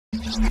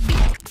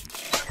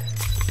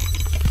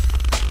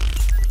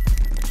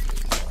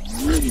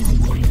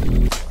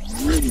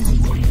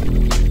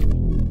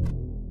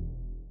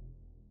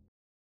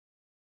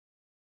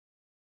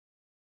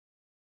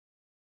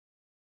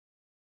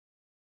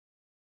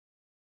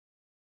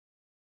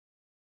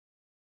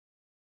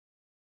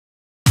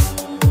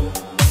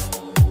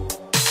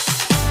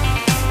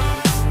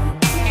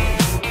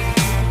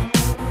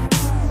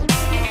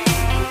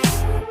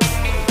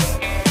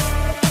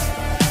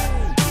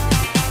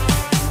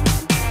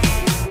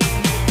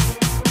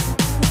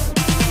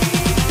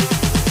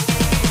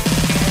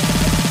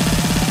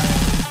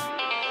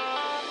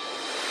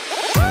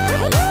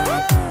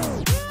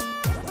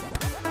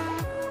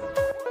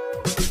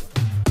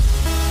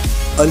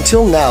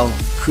Until now,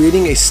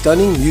 creating a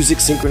stunning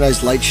music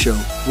synchronized light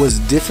show was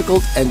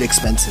difficult and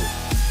expensive.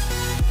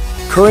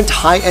 Current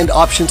high-end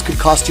options could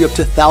cost you up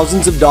to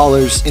thousands of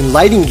dollars in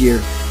lighting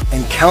gear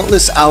and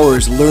countless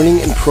hours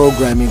learning and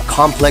programming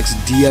complex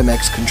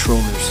DMX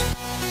controllers.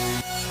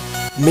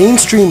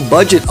 Mainstream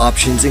budget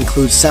options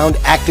include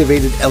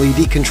sound-activated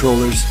LED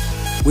controllers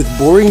with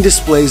boring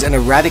displays and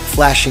erratic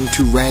flashing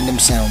to random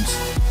sounds.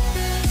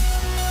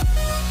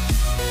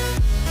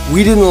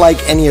 We didn't like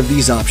any of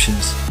these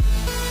options,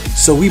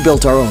 so we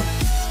built our own.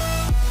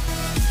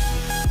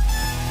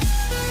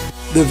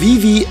 The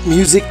ViVi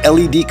Music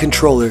LED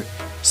controller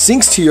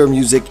syncs to your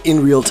music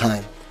in real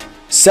time,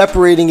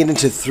 separating it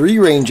into 3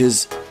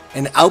 ranges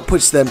and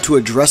outputs them to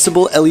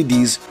addressable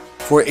LEDs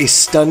for a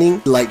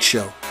stunning light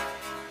show.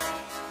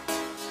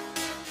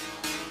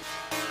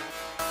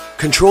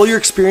 Control your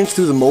experience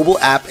through the mobile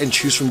app and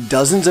choose from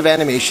dozens of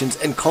animations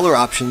and color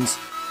options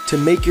to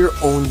make your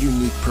own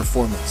unique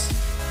performance.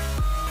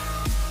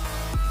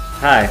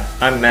 Hi,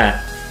 I'm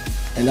Matt.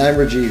 And I'm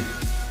Rajiv.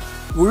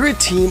 We're a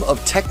team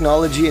of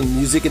technology and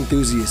music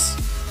enthusiasts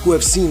who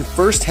have seen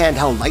firsthand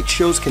how light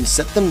shows can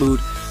set the mood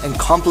and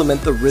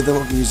complement the rhythm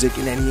of music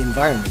in any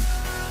environment.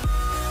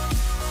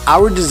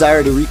 Our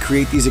desire to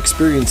recreate these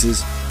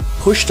experiences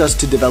pushed us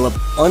to develop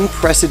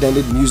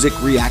unprecedented music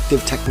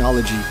reactive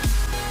technology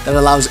that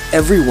allows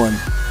everyone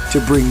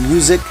to bring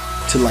music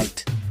to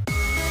light.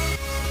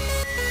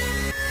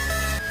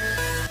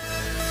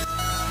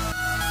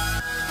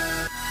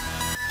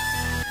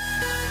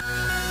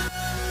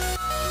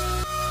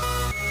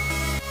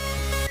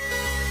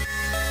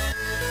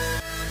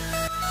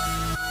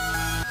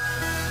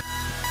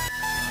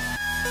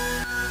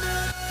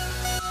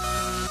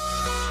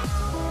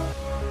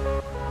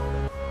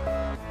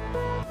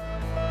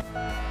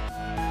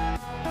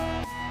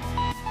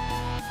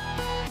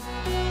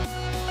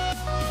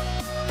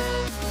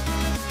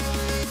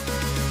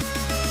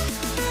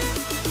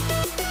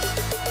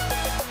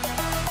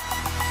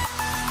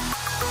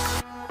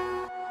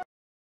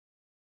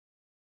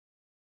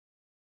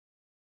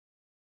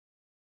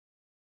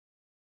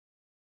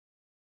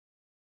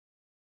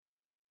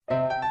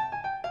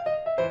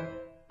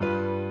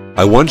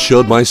 I once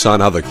showed my son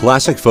how the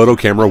classic photo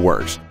camera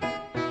works,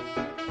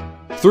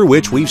 through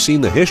which we've seen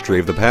the history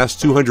of the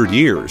past 200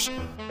 years.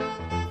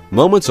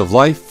 Moments of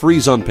life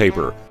freeze on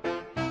paper,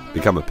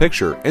 become a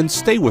picture, and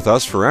stay with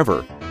us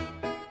forever.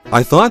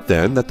 I thought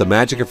then that the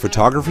magic of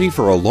photography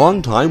for a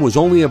long time was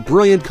only a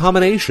brilliant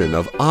combination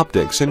of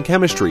optics and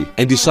chemistry,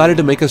 and decided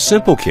to make a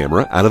simple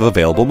camera out of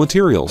available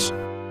materials.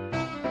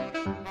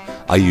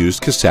 I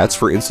used cassettes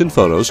for instant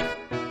photos,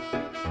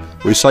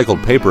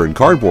 recycled paper and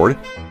cardboard,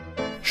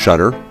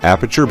 shutter,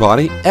 aperture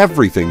body,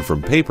 everything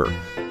from paper.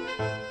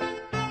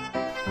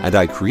 And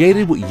I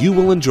created what you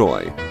will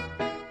enjoy.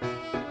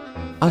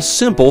 A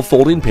simple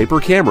folding paper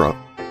camera,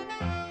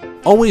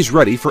 always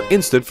ready for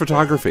instant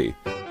photography.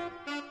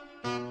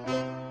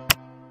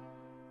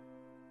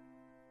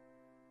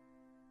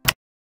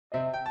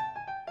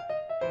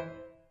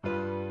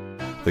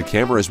 The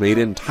camera is made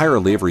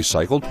entirely of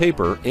recycled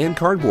paper and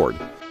cardboard.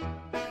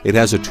 It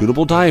has a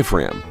tunable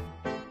diaphragm,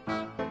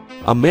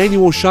 a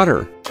manual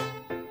shutter,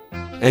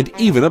 and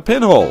even a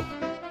pinhole.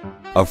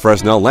 A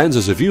Fresnel lens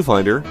as a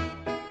viewfinder,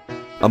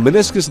 a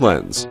meniscus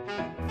lens,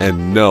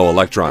 and no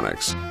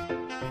electronics.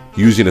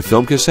 Using a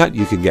film cassette,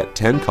 you can get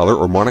 10 color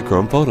or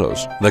monochrome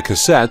photos. The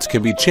cassettes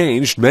can be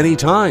changed many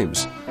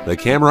times. The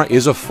camera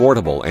is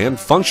affordable and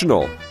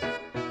functional.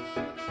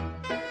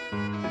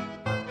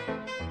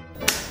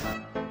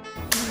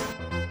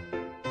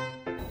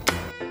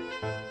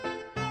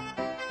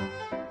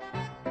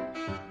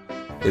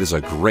 It is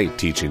a great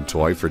teaching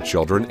toy for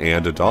children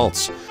and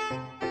adults.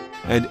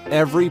 And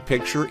every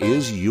picture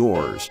is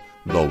yours,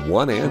 the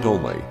one and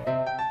only.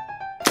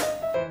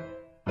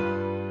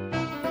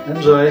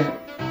 Enjoy.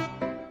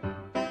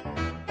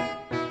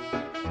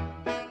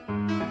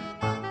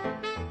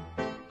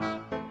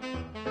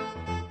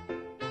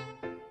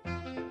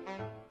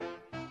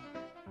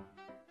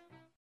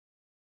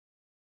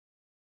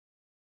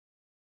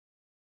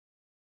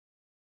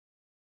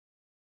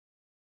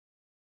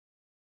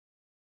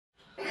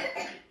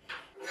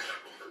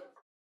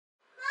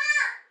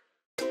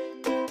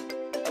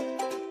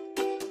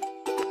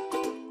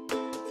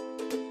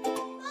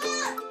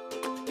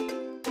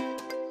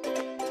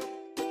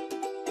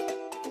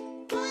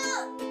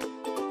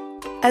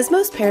 As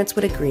most parents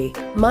would agree,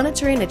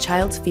 monitoring a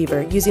child's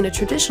fever using a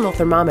traditional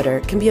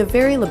thermometer can be a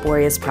very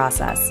laborious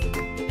process.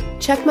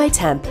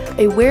 Check-my-Temp,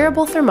 a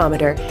wearable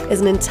thermometer, is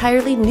an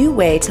entirely new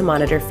way to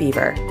monitor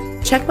fever.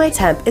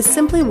 Check-my-Temp is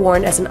simply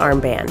worn as an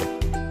armband.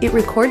 It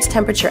records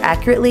temperature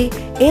accurately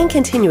and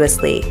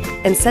continuously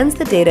and sends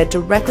the data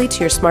directly to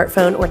your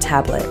smartphone or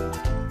tablet.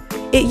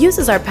 It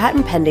uses our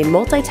patent-pending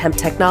multi-temp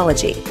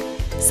technology.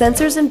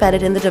 Sensors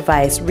embedded in the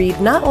device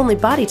read not only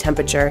body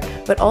temperature,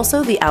 but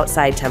also the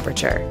outside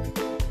temperature.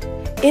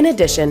 In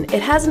addition,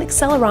 it has an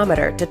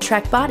accelerometer to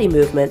track body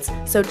movements,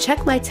 so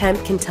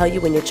Check-my-Temp can tell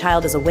you when your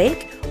child is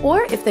awake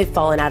or if they've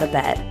fallen out of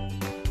bed.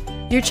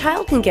 Your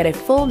child can get a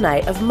full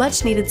night of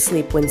much-needed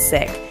sleep when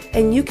sick,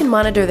 and you can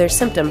monitor their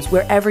symptoms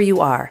wherever you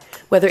are,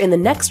 whether in the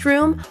next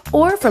room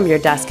or from your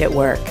desk at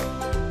work.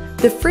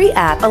 The free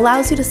app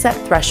allows you to set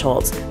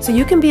thresholds, so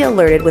you can be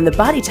alerted when the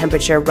body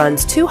temperature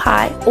runs too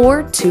high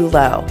or too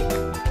low.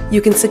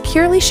 You can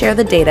securely share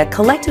the data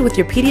collected with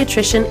your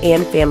pediatrician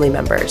and family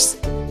members.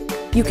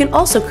 You can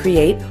also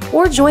create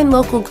or join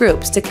local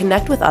groups to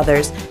connect with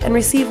others and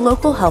receive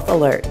local health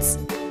alerts.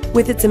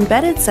 With its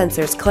embedded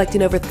sensors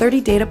collecting over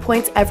 30 data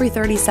points every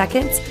 30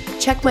 seconds,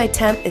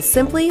 Check-my-Temp is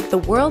simply the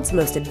world's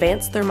most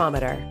advanced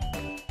thermometer.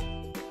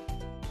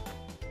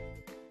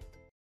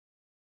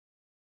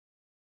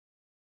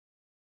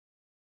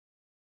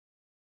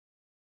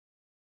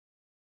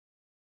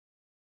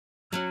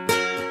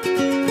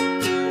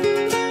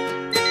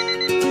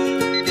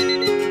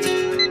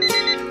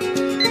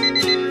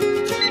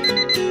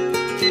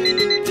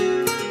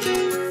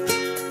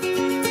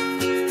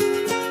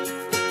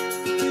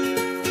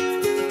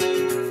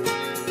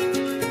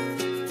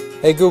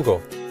 Hey Google,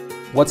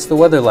 what's the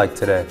weather like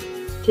today?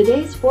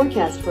 Today's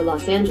forecast for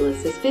Los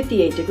Angeles is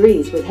 58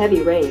 degrees with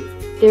heavy rain.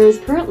 There is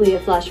currently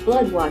a flash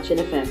flood watch in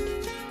effect.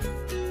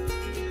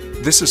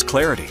 This is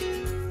Clarity,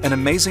 an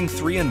amazing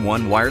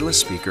 3-in-1 wireless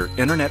speaker,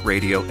 internet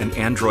radio, and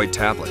Android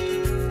tablet.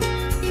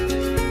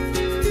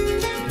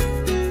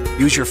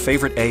 Use your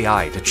favorite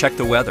AI to check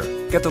the weather,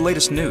 get the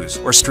latest news,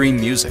 or stream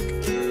music.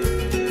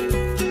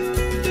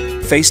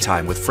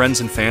 FaceTime with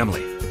friends and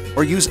family,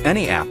 or use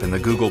any app in the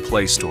Google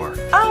Play Store.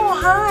 Oh,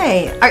 hi.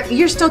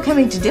 You're still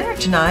coming to dinner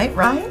tonight,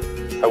 right?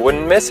 I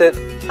wouldn't miss it.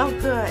 Oh,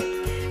 good.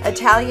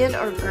 Italian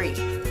or Greek?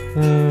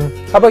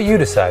 How about you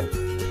decide?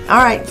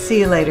 All right, see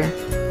you later.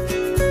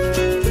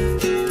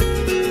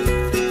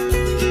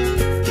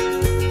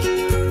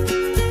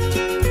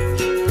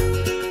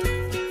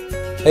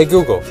 Hey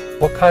Google,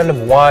 what kind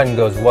of wine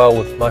goes well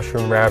with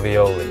mushroom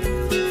ravioli?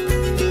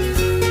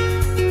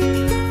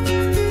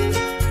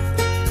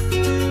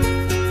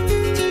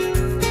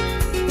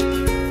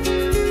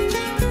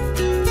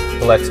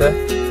 Alexa,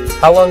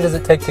 how long does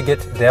it take to get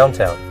to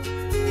downtown?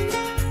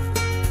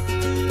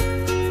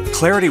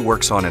 Clarity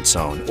works on its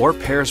own or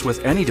pairs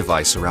with any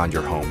device around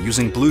your home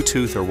using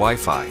Bluetooth or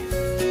Wi-Fi.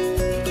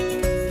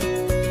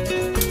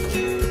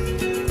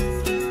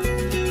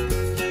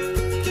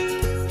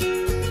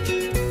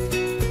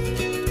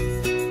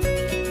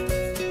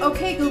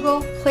 Okay,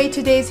 Google, play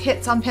today's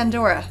hits on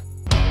Pandora.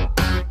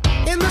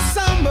 In the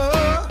summer,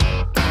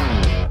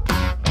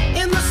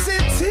 in the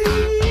city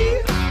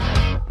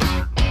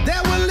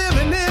that we're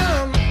living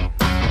in,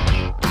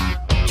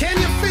 can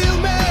you feel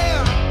me?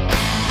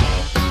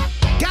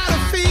 Got a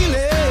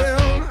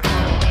feeling,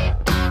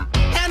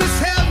 and it's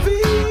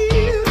heavy,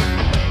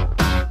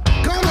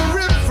 gonna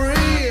rip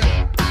free.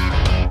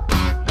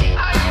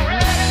 Are you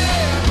ready?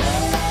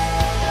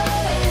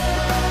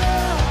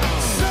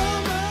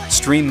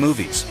 Stream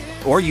movies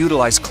or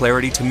utilize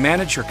Clarity to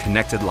manage your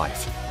connected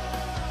life.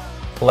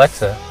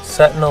 Alexa,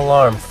 set an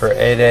alarm for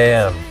 8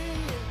 a.m.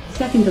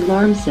 Second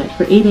alarm set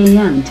for 8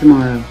 a.m.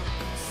 tomorrow.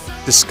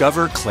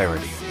 Discover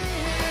Clarity.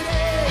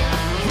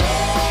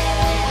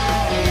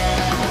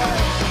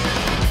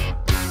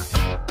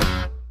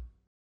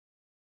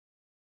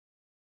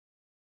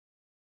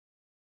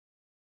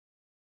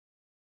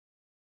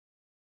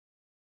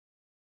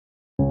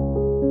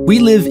 We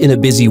live in a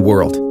busy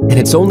world, and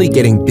it's only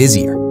getting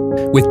busier.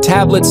 With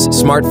tablets,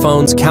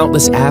 smartphones,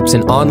 countless apps,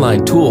 and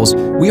online tools,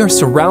 we are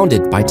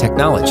surrounded by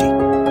technology.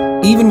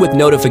 Even with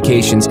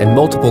notifications and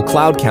multiple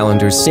cloud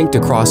calendars synced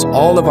across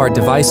all of our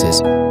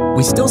devices,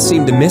 we still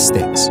seem to miss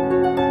things.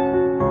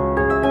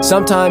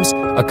 Sometimes,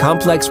 a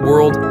complex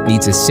world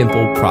needs a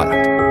simple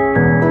product.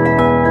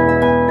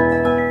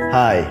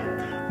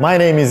 Hi, my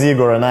name is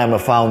Igor and I'm a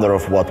founder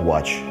of What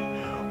Watch.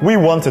 We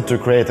wanted to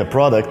create a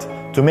product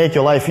to make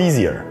your life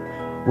easier.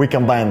 We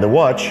combine the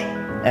watch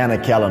and a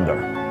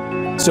calendar.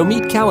 So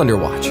meet Calendar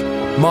Watch.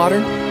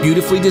 Modern,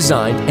 beautifully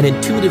designed, and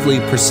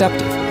intuitively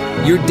perceptive.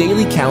 Your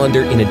daily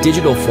calendar in a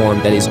digital form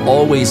that is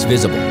always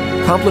visible,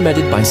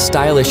 complemented by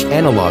stylish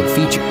analog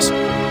features.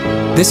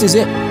 This is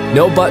it.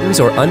 No buttons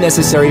or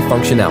unnecessary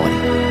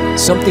functionality.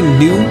 Something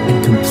new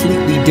and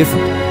completely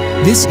different.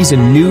 This is a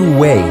new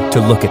way to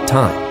look at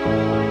time.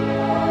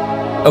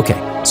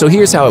 Okay, so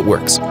here's how it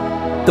works.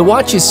 The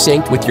watch is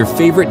synced with your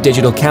favorite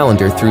digital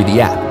calendar through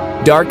the app.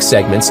 Dark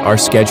segments are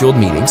scheduled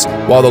meetings,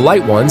 while the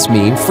light ones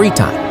mean free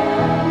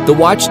time. The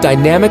watch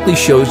dynamically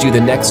shows you the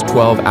next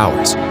 12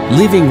 hours,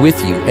 living with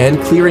you and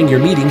clearing your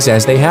meetings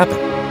as they happen.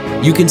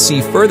 You can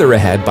see further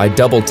ahead by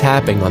double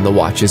tapping on the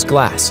watch's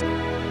glass.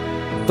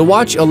 The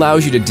watch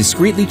allows you to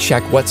discreetly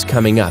check what's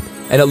coming up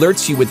and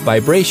alerts you with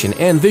vibration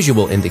and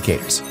visual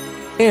indicators.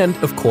 And,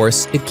 of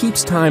course, it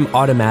keeps time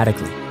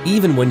automatically,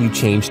 even when you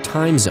change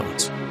time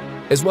zones.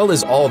 As well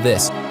as all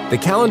this, the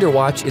calendar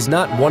watch is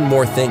not one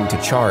more thing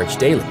to charge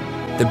daily.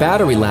 The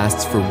battery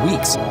lasts for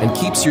weeks and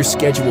keeps your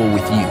schedule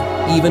with you,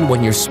 even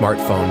when your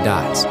smartphone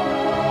dies.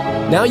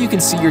 Now you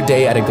can see your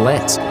day at a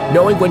glance,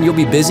 knowing when you'll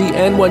be busy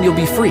and when you'll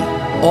be free,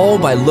 all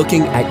by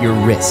looking at your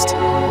wrist.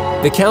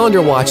 The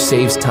calendar watch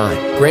saves time,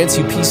 grants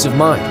you peace of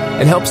mind,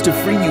 and helps to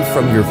free you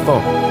from your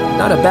phone.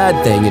 Not a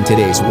bad thing in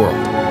today's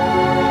world.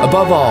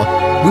 Above all,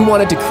 we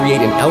wanted to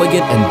create an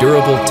elegant and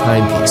durable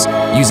timepiece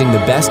using the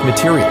best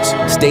materials,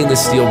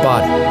 stainless steel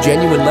body,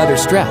 genuine leather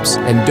straps,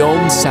 and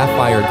domed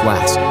sapphire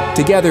glass,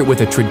 together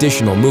with a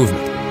traditional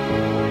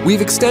movement.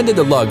 We've extended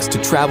the lugs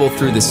to travel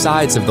through the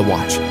sides of the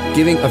watch,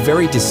 giving a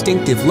very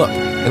distinctive look,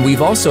 and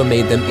we've also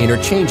made them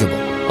interchangeable,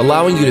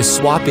 allowing you to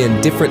swap in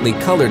differently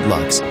colored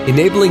lugs,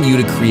 enabling you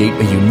to create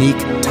a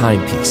unique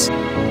timepiece.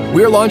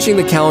 We're launching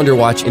the calendar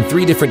watch in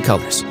 3 different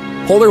colors: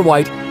 polar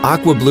white,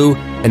 aqua blue,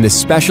 and the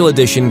special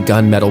edition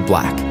gunmetal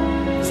black.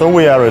 So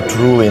we are a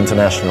truly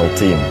international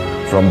team,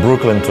 from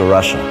Brooklyn to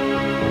Russia.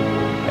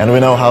 And we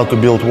know how to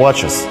build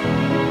watches.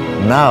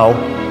 Now,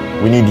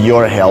 we need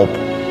your help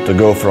to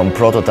go from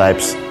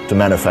prototypes to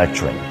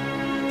manufacturing.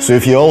 So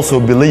if you also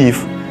believe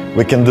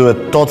we can do a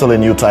totally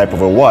new type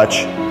of a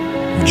watch,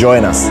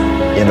 join us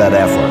in that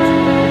effort.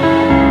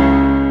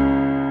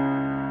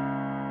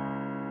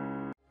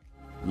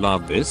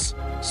 Love this?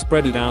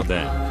 Spread it out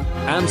there.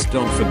 And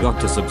don't forget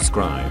to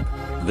subscribe.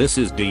 This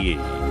is DE.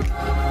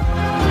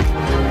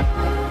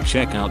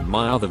 Check out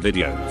my other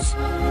videos.